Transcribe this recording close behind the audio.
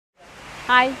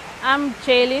Hi, I'm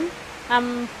Jayleen.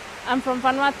 I'm from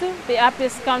Vanuatu, the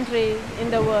happiest country in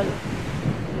the world.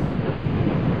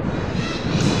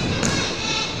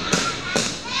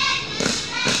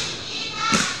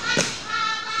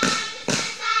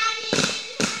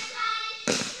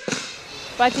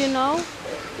 But you know,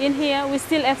 in here we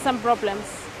still have some problems,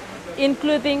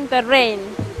 including the rain.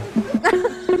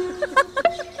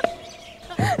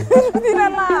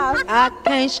 I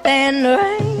can't stand the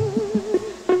rain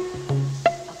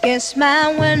against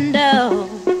my window,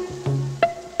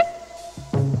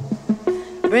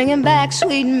 bringing back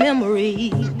sweet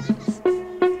memories.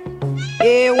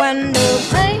 Yeah, when the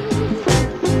rain,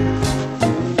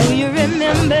 do you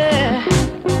remember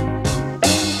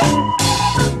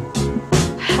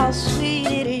how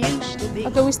sweet it used to be?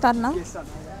 Okay, we start now.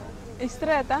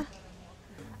 Straight, huh?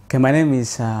 Okay, my name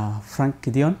is Frank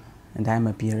Gideon, and I'm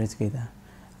a peer educator.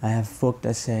 I have worked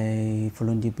as a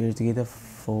volunteer peer educator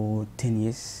for 10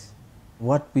 years.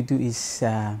 What we do is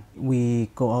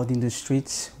we go out into the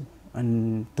streets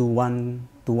and do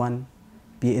one-to-one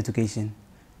peer education,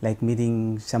 like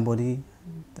meeting somebody,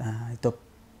 talk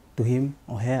to him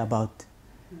or her about,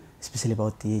 especially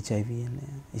about the HIV and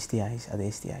STIs, other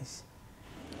STIs.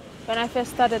 When I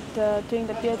first started doing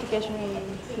the peer education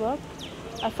work,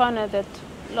 I found out that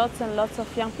lots and lots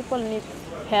of young people need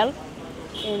help,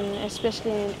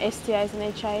 especially in STIs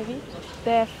and HIV.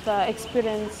 They have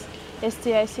experienced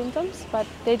STI symptoms, but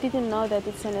they didn't know that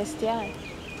it's an STI.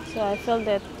 So I felt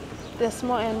that there's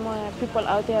more and more people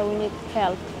out there who need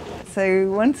help. So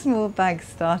Wan Smol Bag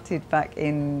started back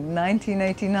in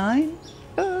 1989,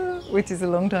 which is a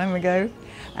long time ago.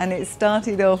 And it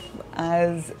started off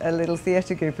as a little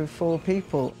theatre group of 4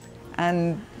 people.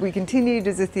 And we continued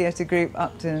as a theatre group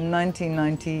up to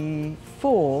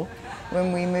 1994,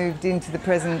 when we moved into the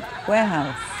present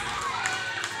warehouse.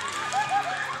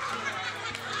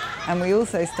 And we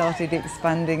also started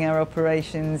expanding our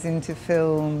operations into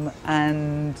film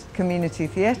and community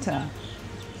theatre.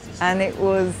 And it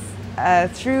was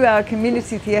through our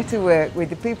community theatre work with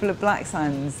the people of Black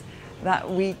Sands that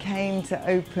we came to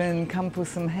open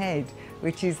Kampusam Head,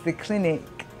 which is the clinic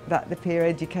that the peer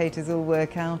educators all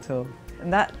work out of.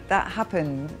 And that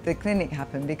happened, the clinic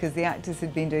happened, because the actors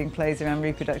had been doing plays around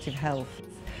reproductive health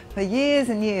for years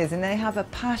and years, and they have a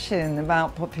passion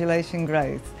about population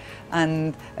growth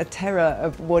and a terror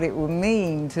of what it will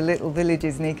mean to little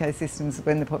villages and ecosystems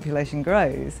when the population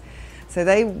grows. So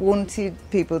they wanted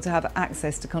people to have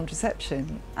access to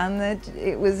contraception, and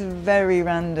it was very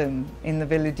random in the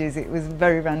villages, it was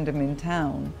very random in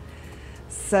town.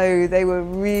 So they were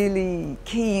really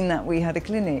keen that we had a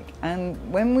clinic, and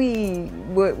when we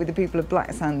worked with the people of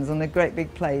Black Sands on a great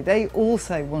big play, they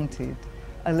also wanted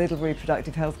a little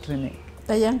reproductive health clinic.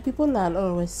 The young people are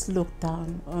always looked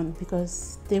down on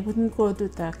because they wouldn't go to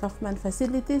the government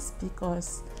facilities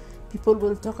because people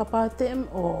will talk about them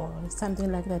or something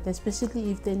like that,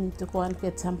 especially if they need to go and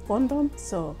get some condoms.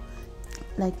 So,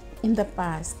 like in the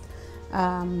past,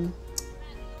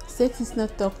 sex is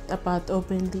not talked about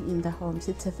openly in the homes.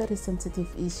 It's a very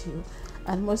sensitive issue,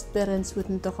 and most parents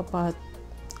wouldn't talk about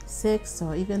sex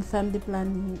or even family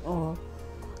planning or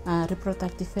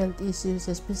reproductive health issues,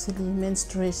 especially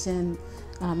menstruation.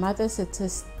 Mothers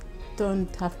just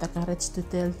don't have the courage to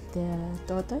tell their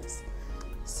daughters.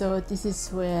 So this is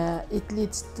where it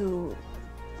leads to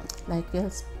like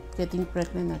girls getting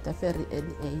pregnant at a very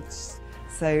early age.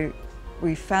 So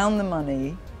we found the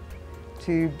money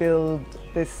to build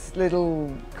this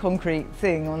little concrete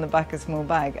thing on the back of Smol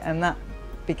Bag, and that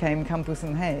became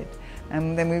Kampusam Head.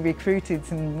 And then we recruited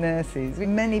some nurses.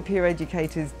 Many peer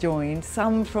educators joined,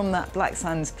 some from that Black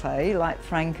Sands play, like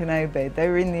Frank and Oburd. They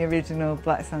were in the original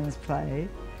Black Sands play.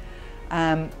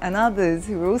 And others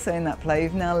who were also in that play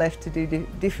have now left to do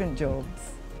different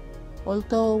jobs.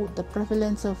 Although the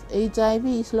prevalence of HIV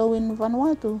is low in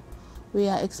Vanuatu, we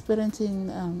are experiencing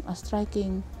a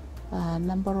striking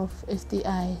number of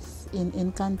STIs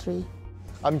in country.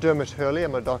 I'm Dermont,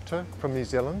 I'm a doctor from New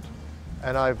Zealand,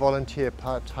 and I volunteer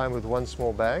part-time with Wan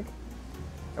Smol Bag,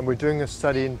 and we're doing a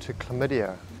study into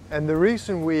chlamydia. And the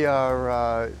reason we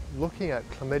are looking at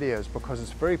chlamydia is because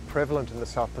it's very prevalent in the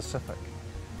South Pacific.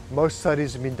 Most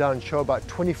studies have been done show about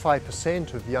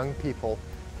 25% of young people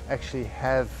actually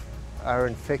are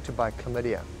infected by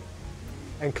chlamydia.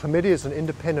 And chlamydia is an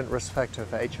independent risk factor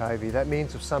for HIV. That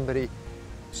means if somebody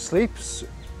sleeps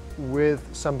with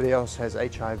somebody else who has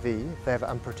HIV, they have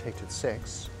unprotected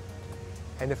sex.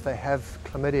 And if they have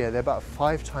chlamydia, they're about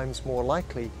 5 times more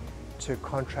likely to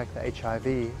contract the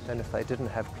HIV than if they didn't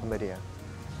have chlamydia.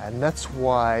 And that's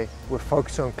why we're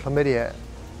focusing on chlamydia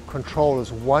control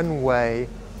as one way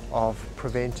of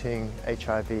preventing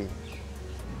HIV.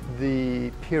 The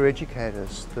peer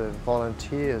educators, the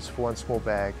volunteers for Wan Smol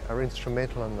Bag are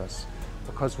instrumental in this,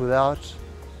 because without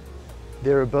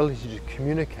their ability to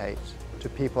communicate to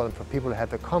people and for people to have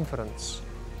the confidence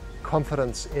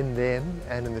in them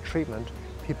and in the treatment,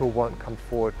 people won't come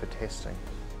forward for testing.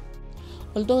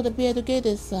 Although the peer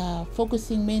educators are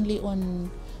focusing mainly on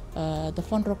the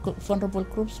vulnerable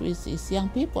groups, which is young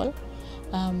people,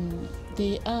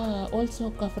 they are also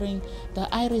covering the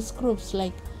high-risk groups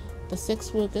like the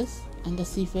sex workers and the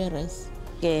seafarers.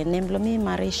 Nemblomi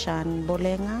Marishan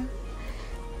Bolenga,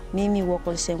 Mimi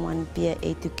Wokol Semwan peer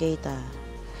educator,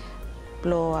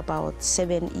 for about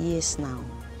 7 years now.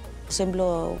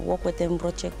 Semblo work with them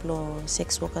project, for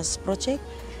sex workers project,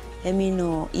 emi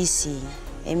no easy,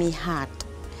 emi hard.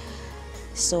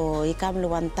 So it come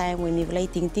one time when we play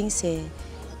things, say,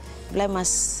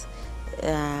 mas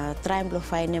try to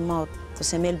find them out. To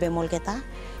semel be molketa,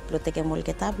 lo take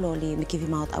molketa, lo li me give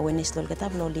him out awareness lo molketa,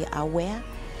 lo li aware.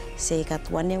 Say that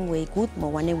one way good, mo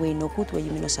one way no good. Where you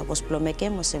mean suppose plo make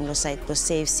him, mo semlo side to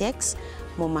save sex,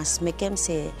 mo mas make him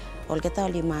say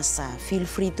molketa li mas feel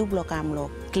free to block am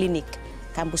lo clinic,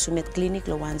 campusumet clinic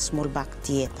lo Wan Smol Bag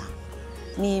theater.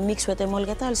 Ni mix with the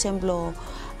molketa, semblo.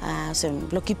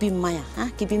 Lo keep him maya,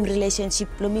 keep him relationship.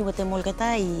 Lo mi with the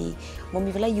molketa, mo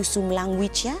mi vela use some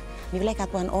language ya. Mi vela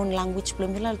kat one own language. Lo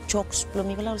mi vela jokes. Lo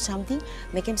mi vela something.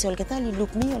 Make him say molketa. Li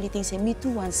look me. Only thing say me too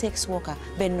one sex worker.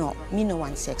 But no, me no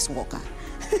one sex worker.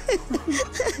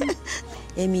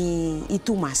 Emi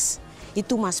itu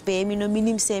mas pe. Me no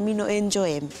minim say me no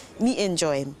enjoy him. Me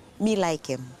enjoy him. Me like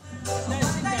him.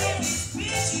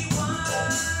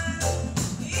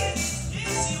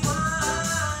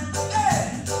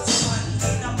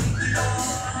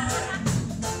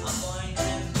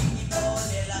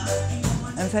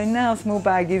 So now Smol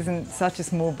Bag isn't such a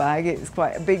small bag, it's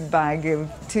quite a big bag of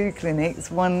 2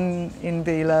 clinics, one in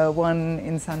Vila, one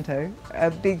in Santo, a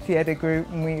big theatre group,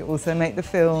 and we also make the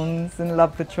films and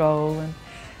Love Patrol, and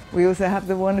we also have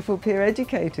the wonderful peer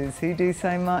educators who do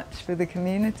so much for the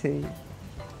community.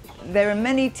 There are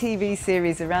many TV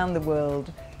series around the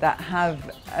world that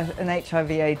have an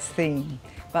HIV/AIDS theme,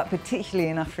 but particularly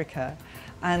in Africa,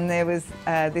 and there was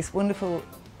this wonderful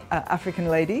African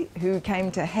lady who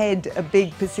came to head a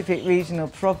big Pacific regional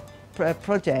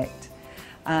project,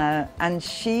 and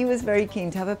she was very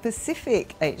keen to have a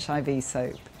Pacific HIV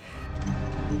soap.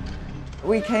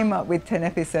 We came up with 10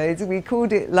 episodes, we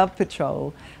called it Love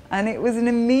Patrol, and it was an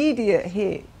immediate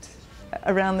hit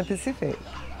around the Pacific.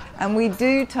 And we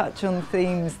do touch on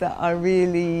themes that are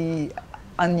really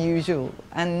unusual,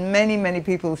 and many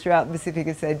people throughout the Pacific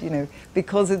have said, you know,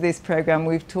 because of this program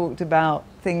we've talked about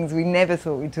things we never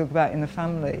thought we'd talk about in the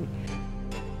family.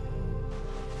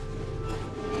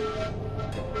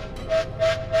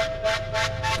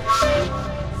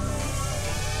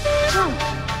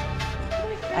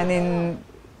 And in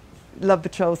Love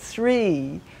Patrol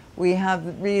 3 we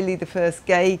have really the first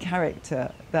gay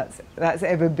character that's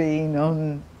ever been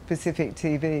on Pacific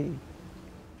TV.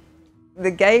 The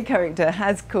gay character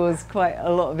has caused quite a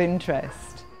lot of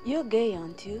interest. You're gay,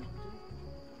 aren't you?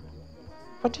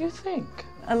 What do you think?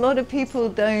 A lot of people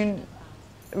don't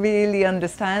really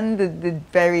understand the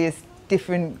various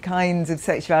different kinds of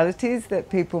sexualities that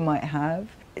people might have.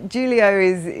 Julio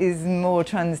is more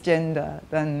transgender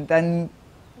than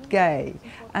gay,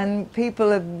 and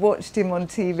people have watched him on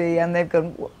TV and they've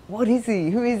gone, what is he?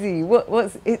 Who is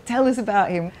he? Tell us about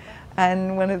him.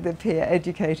 And one of the peer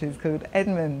educators called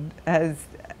Edmund has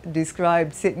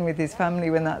described sitting with his family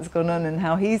when that's gone on and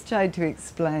how he's tried to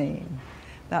explain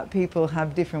that people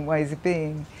have different ways of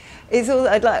being.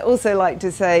 I'd also like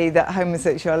to say that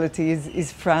homosexuality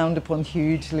is frowned upon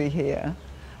hugely here,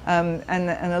 and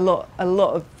a lot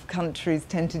of countries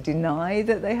tend to deny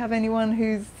that they have anyone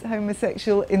who's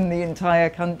homosexual in the entire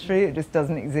country. It just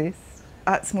doesn't exist.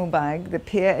 At Smol Bag, the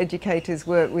peer educators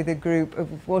work with a group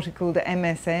of what are called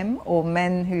MSM, or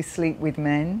men who sleep with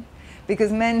men,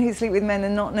 because men who sleep with men are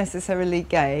not necessarily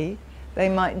gay. They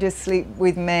might just sleep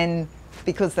with men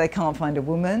because they can't find a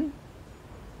woman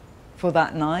for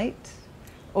that night,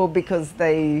 or because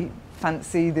they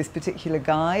fancy this particular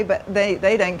guy, but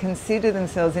they don't consider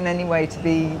themselves in any way to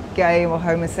be gay or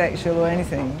homosexual or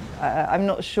anything. I'm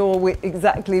not sure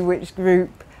exactly which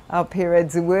group our peer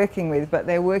eds are working with, but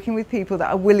they're working with people that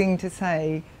are willing to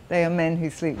say they are men who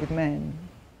sleep with men.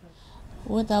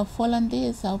 With our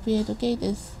volunteers, our peer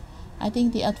educators, I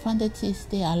think the advantage is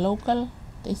they are local,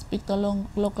 they speak the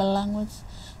local language,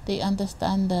 they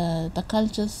understand the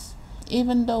cultures.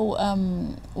 Even though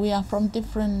we are from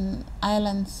different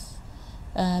islands,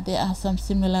 there are some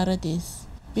similarities.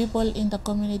 People in the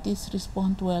communities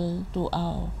respond well to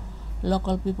our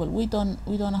local people. We don't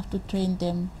have to train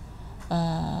them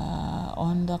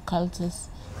on the cultures.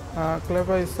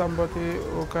 Clever is somebody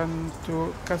who can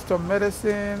do custom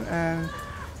medicine, and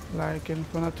like in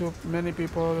Vanuatu, many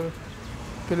people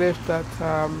believe that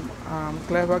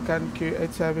Clever can cure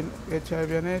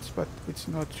HIV and AIDS, but it's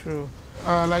not true.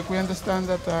 Like we understand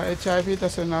that HIV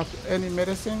doesn't have any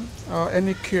medicine or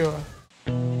any cure.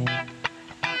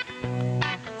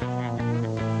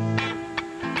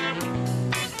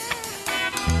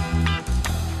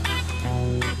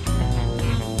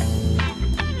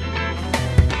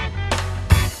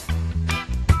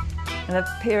 And the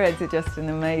Peerheads are just an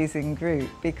amazing group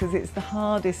because it's the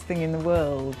hardest thing in the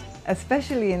world,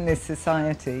 especially in this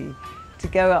society, to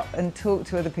go up and talk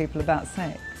to other people about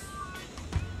sex.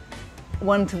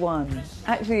 One-to-one.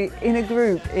 Actually, in a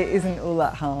group, it isn't all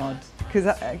that hard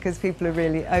because people are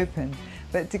really open.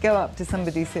 But to go up to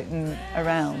somebody sitting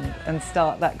around and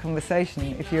start that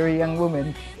conversation, if you're a young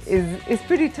woman, is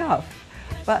pretty tough.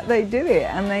 But they do it,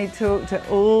 and they talk to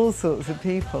all sorts of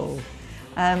people.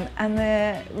 And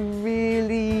they're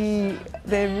really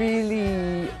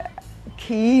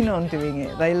keen on doing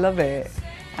it. They love it,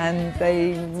 and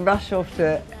they rush off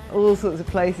to all sorts of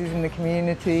places in the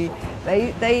community.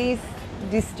 They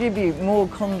distribute more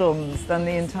condoms than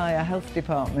the entire health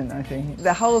department, I think.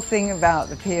 The whole thing about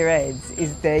the Peerheads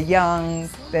is they're young,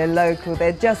 they're local,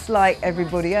 they're just like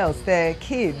everybody else. They're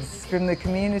kids from the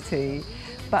community,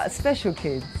 but special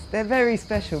kids. They're very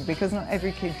special because not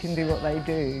every kid can do what they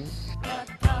do.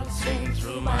 Pulsing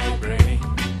through my brain.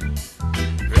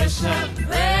 Pressure,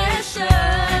 pressure.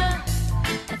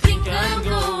 I think I'm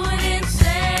going.